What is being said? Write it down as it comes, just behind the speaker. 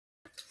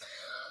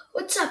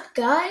What's up,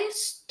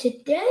 guys?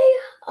 Today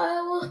I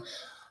will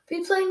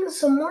be playing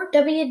some more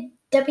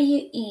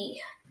WWE.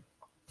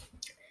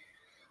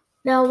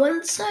 Now,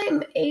 once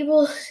I'm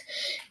able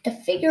to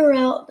figure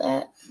out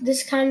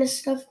this kind of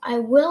stuff, I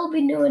will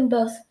be doing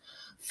both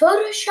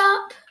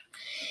Photoshop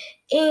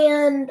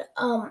and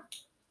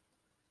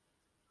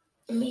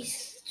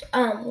links.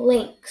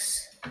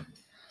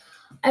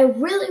 I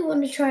really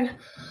want to try to.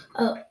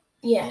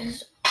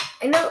 Yes,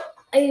 I know.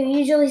 I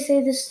usually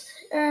say this.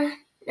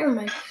 Never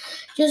mind.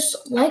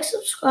 Just like,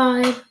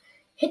 subscribe,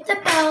 hit the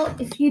bell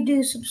if you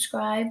do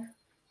subscribe.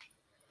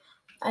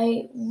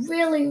 I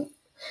really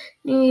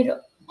need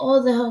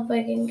all the help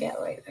I can get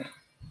right now.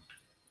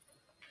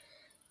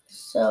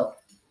 So,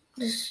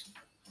 just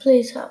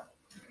please help.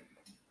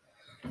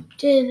 I'm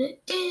gonna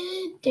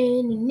do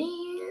their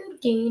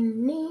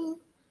name.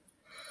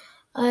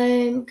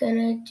 I'm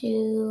gonna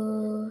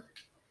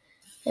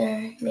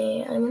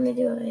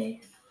do a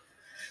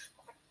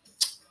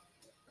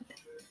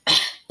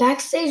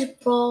backstage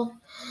brawl,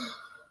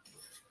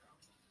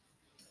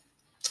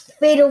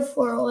 fatal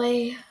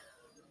 4-way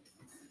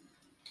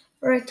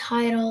for a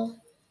title.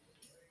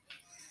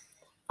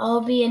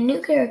 I'll be a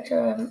new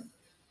character.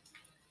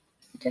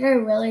 Did I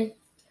really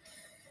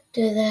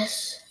do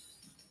this?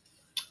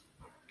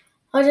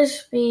 I'll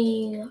just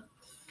be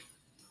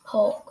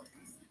Hulk.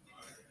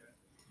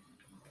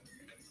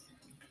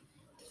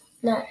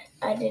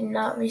 I did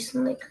not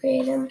recently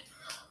create him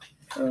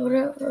for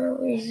whatever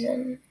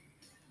reason.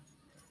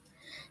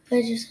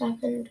 That just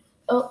happened.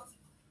 Oh.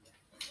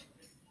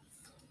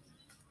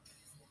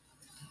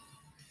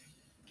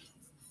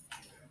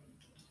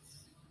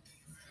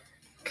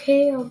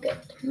 Okay, I'll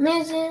get the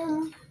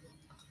Mizim.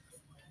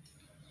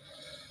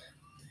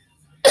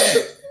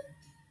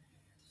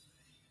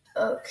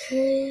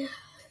 Okay.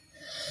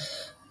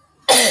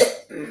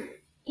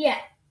 Yeah.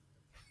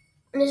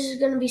 This is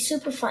gonna be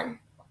super fun.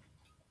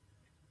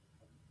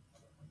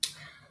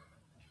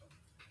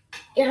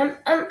 Yeah,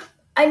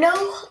 I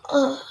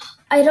know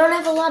I don't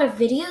have a lot of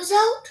videos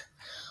out,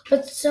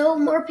 but so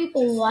more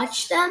people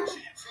watch them,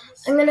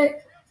 I'm going to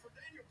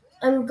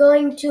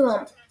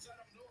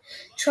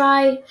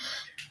try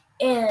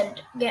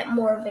and get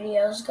more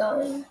videos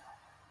going.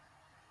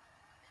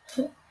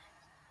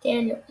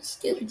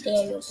 Stupid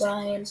Daniel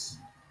Bryan.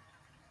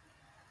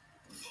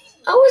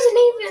 I wasn't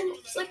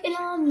even flicking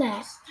on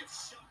that.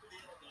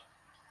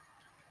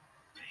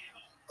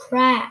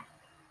 Crap.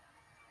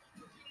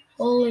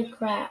 Holy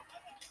crap.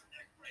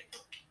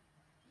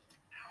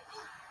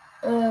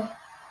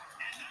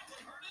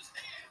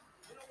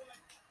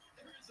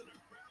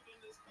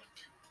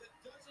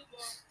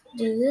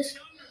 Do this.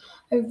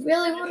 I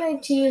really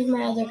wanted to use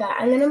my other guy.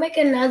 I'm going to make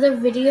another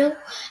video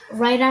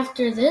right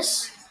after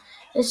this.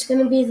 It's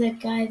going to be the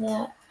guy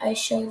that I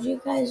showed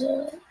you guys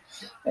earlier,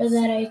 or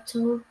that I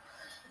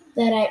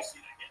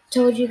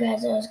told you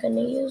guys I was going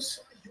to use.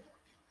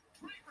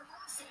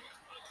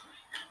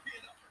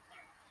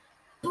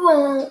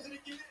 Boom,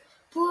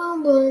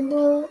 boom, boom,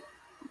 boom,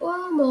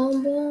 boom,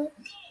 boom, boom,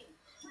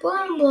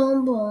 boom,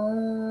 boom,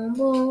 boom,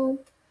 boom,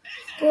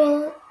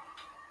 boom,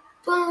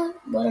 boom.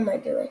 What am I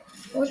doing?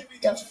 What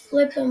the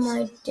flip am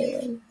I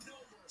doing?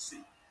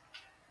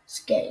 Let's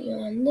get you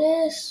on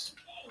this.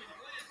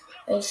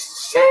 I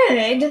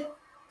said,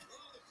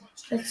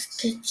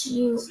 let's get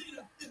you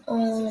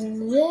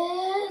on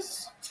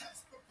this.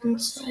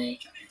 Inside.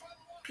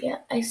 Yeah,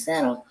 I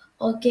said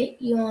I'll get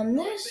you on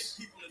this.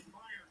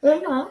 Or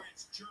not.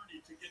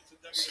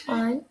 It's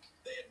fine.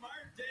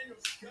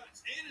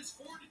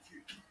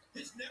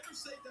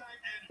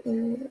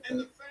 1,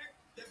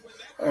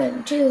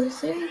 2,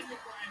 3.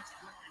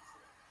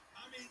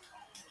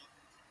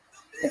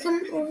 I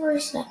can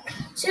reverse that.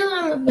 See how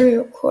long I've been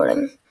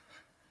recording?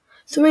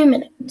 3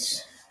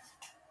 minutes.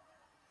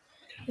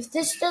 If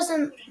this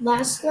doesn't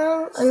last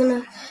long, I'm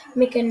gonna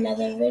make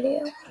another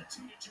video.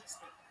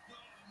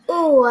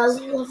 Oh, I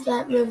love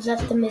that move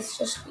that the Miz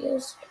just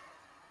used.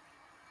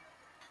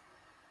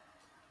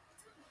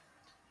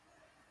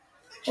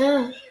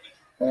 Yeah,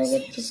 when I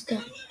get this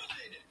guy.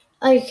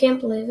 Oh, you can't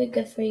believe it.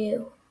 Good for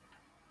you.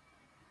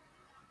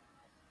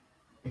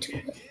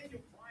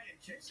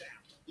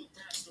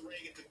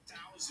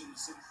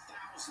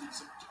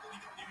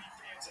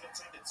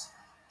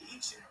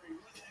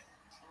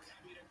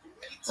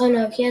 Oh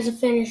no, he has a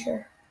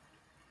finisher.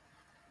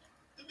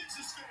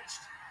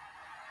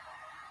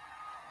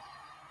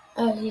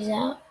 Oh, he's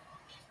out.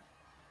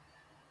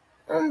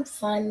 I'm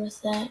fine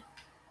with that.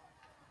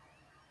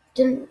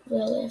 Didn't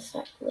really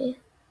affect me.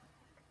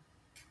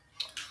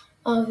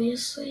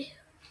 Obviously.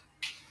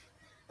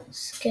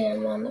 Let's get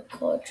him on the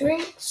cold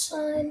drink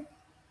sign.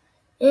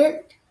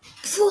 And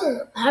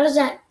boom! How does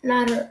that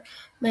not hurt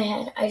my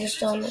head? I just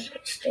don't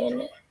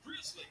understand it.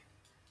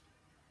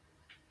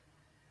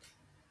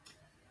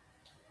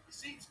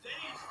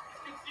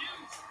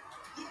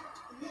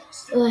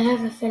 Oh, I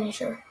have a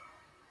finisher.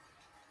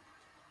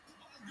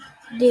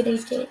 Did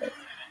it.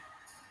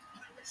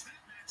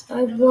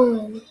 I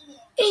won.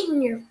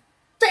 In your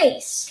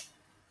face.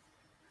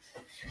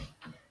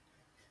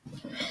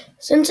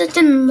 Since it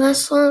didn't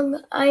last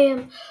long,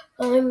 I'm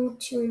going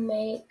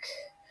to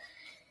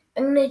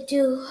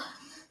do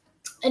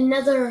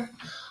another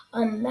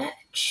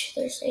match.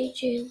 There's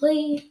AJ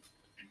Lee.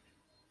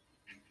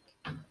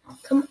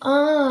 Come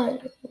on.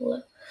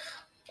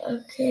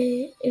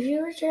 Okay, if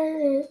you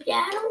return,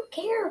 yeah, I don't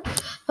care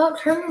about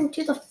turning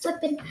to the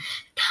flippin'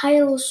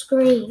 title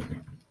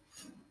screen.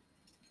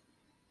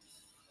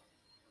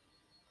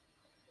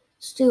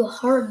 Let's do a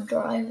hard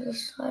drive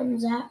this time,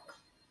 Zach.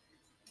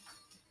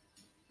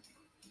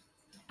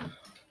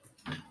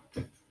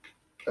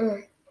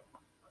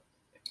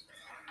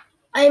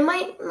 I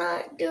might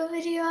not do a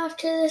video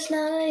after this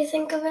now that I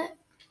think of it.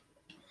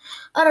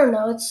 I don't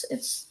know,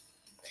 it's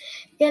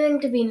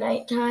getting to be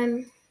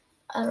nighttime.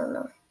 I don't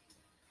know.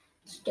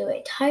 Let's do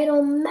a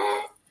title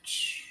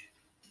match.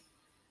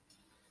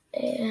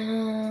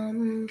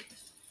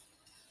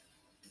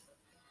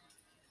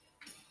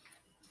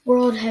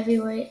 World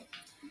Heavyweight.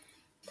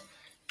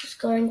 It's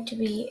going to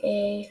be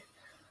a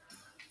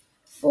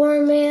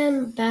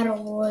 4-man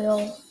battle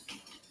royal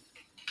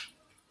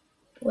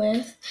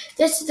with,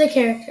 this is the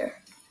character,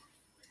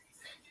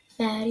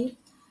 Fatty,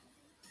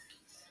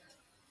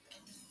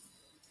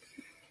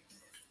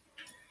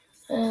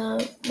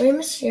 Rey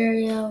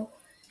Mysterio,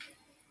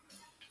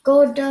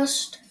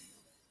 Goldust,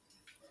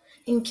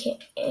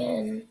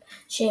 and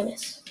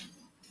Sheamus.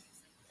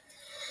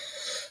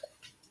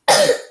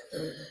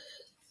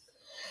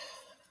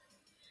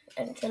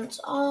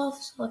 Entrance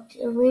off, select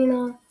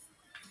arena.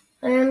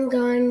 I am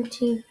going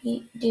to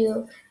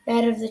do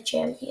Night of the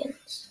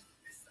Champions.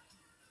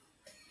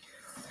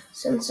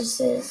 Since this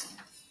is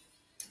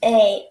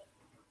a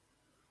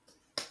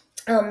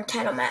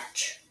title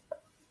match.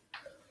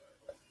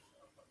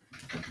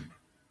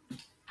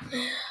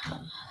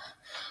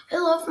 I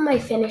love my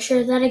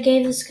finisher that I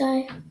gave this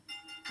guy.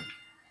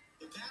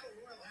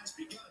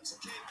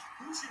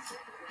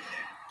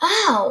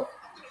 Ow!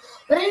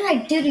 What did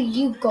I do to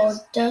you,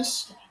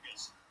 Goldust?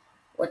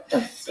 What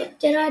the fuck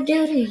did I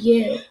do to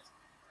you?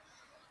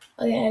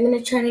 Okay, I'm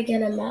gonna try to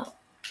get him out.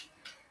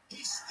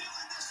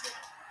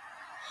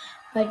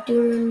 By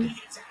doing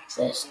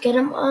this. Get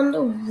him on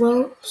the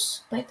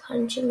ropes by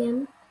punching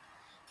him.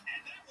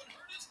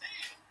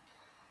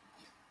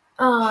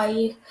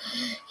 Oh,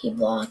 he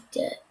blocked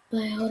it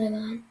by holding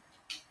on.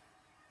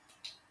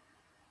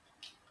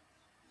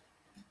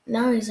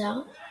 Now he's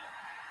out.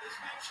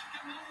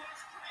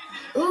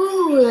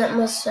 Ooh, that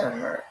must have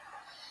hurt.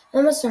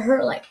 That must have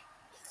hurt like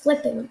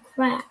flipping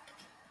crap.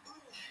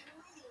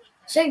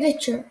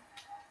 Signature.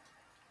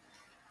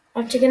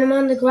 I have to get him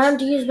on the ground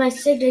to use my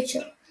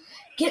signature.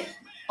 Get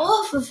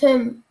off of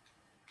him.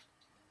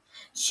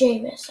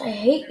 Sheamus. I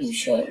hate you,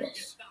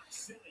 Sheamus.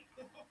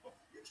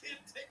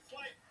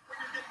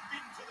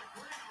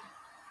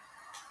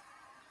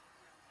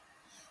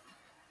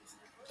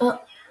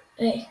 Oh,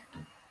 hey.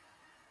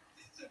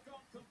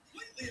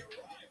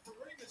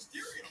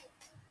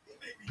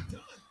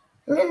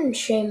 I'm getting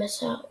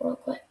Sheamus out real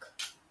quick.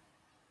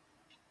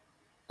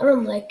 I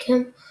don't like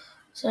him,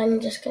 so I'm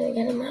just gonna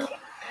get him out.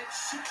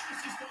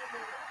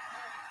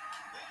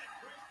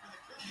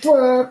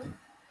 Boom!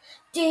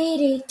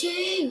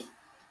 DDT!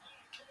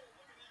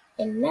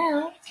 And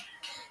now,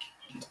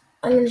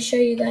 I'm gonna show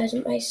you guys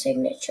my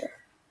signature.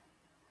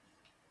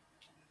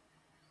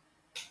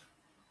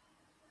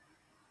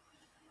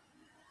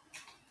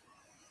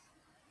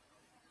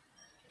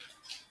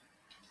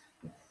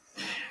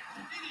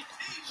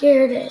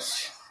 Here it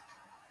is.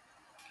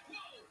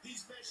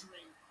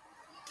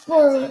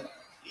 Boom!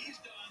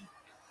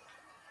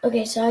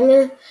 Okay, so I'm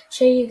gonna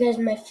show you guys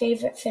my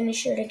favorite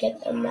finisher to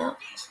get them out.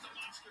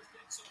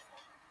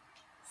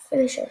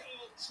 Finisher.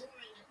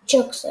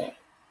 Chokeslam.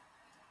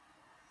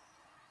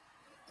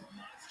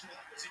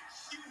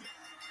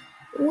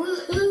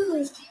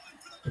 Woohoo!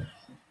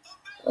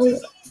 Oh,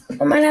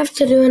 I might have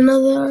to do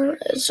another.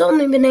 It's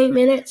only been 8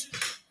 minutes.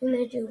 I'm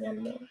gonna do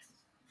one more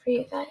for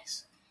you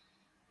guys.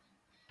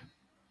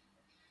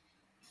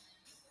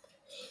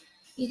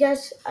 You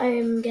guys,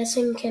 I'm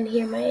guessing, can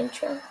hear my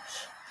intro.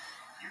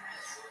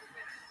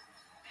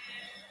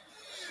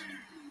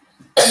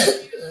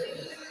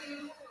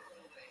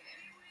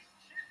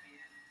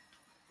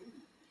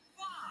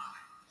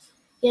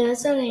 Yeah,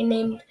 that's what I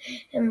named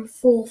him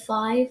Fool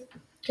 5,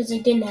 because he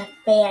didn't have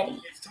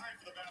Fatty.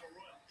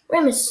 Rey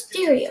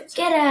Mysterio,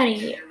 get out of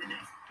here.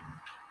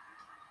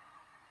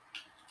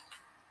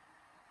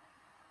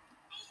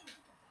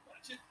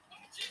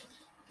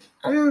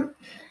 I'm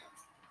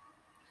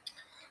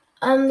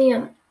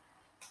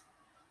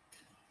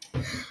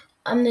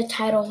the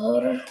title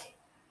holder.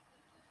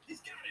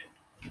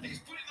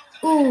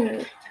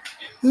 Ooh,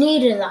 knee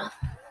to the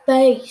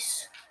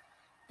face.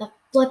 The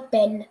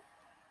flippin'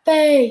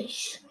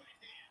 face.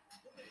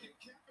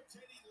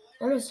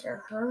 That must have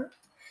hurt.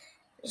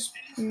 Just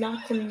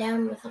knock him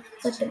down with a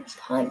flippin'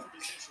 punch.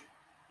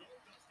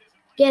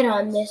 Get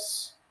on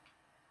this.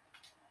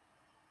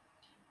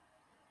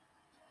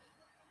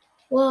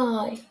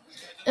 Y,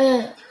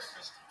 X,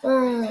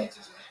 Y,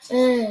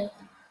 A,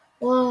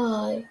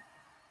 Y,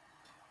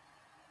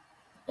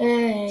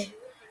 A,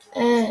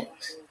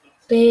 X,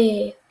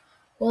 Big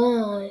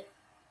one.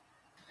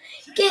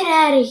 Get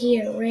out of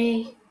here,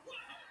 Ray.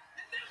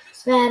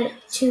 I've added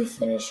 2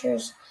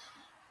 finishers.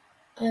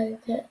 I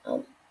get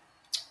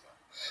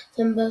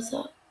them both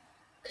out.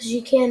 Because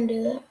you can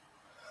do that.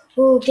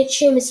 Ooh, get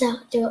Sheamus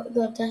out.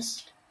 Go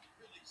Dust.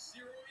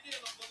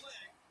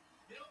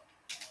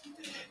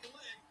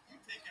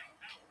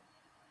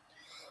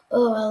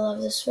 Oh, I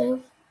love this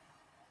move.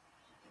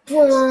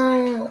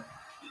 Boom.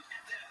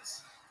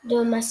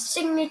 Doing my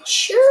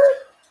signature.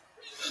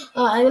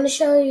 I'm going to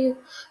show you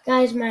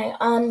guys my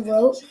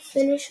on-rope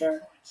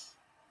finisher.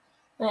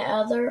 My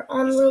other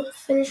on-rope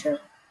finisher.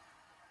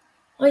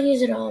 I'll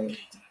use it on.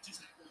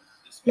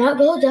 Not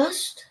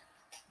Goldust.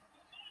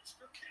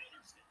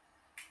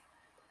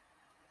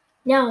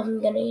 Now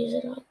I'm going to use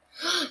it on.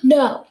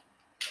 No.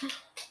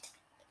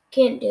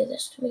 Can't do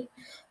this to me.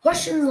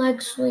 Russian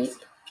leg sweep.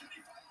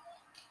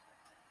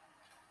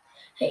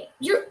 Hey,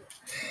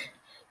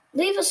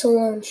 leave us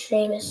alone,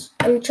 Sheamus.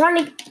 I'm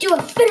trying to do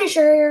a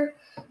finisher here.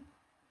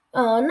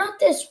 Not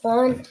this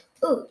one.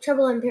 Ooh,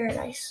 Trouble in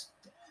Paradise.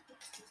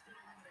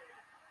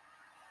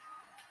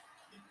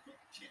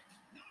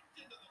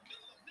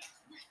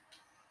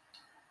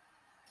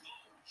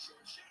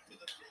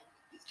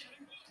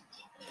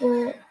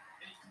 Blah,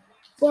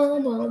 blah,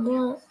 blah,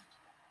 blah.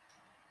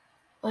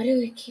 Why do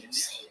we keep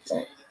saying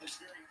that?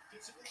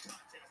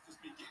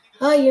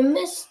 Oh, you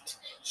missed,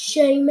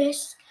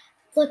 Sheamus.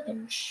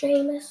 Flippin'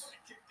 Sheamus.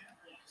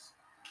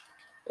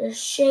 You're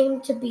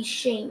ashamed to be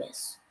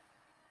Sheamus.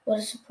 What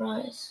a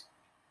surprise.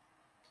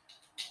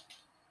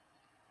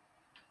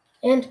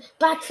 And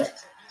backflip.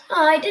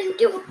 Oh, I didn't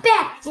do a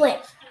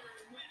backflip.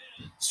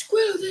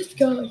 Screw this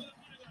guy.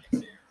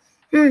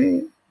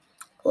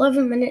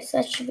 11 minutes,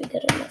 that should be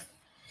good enough.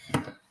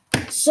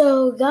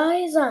 So,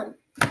 guys,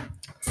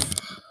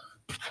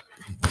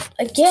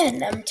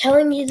 again, I'm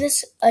telling you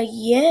this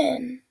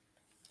again.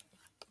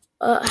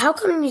 How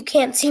come you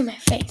can't see my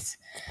face?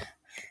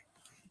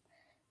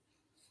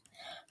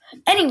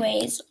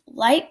 Anyways,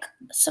 like,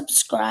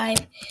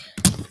 subscribe.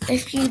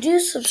 If you do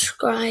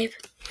subscribe,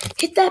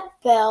 hit that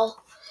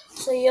bell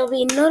so you'll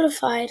be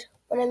notified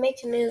when I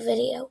make a new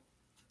video.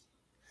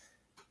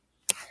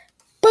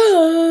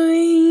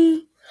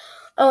 Bye!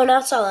 Oh, and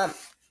also,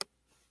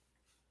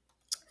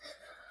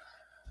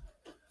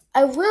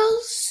 I will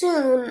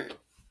soon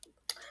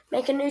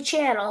make a new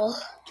channel.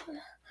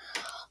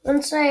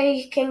 Once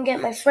I can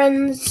get my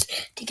friends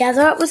to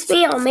gather up with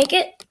me, I'll make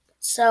it.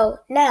 So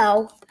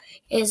now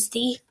is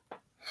the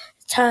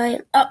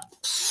time up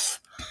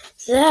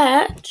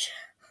that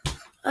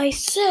I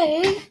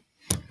say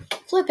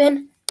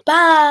flippin'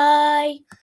 bye.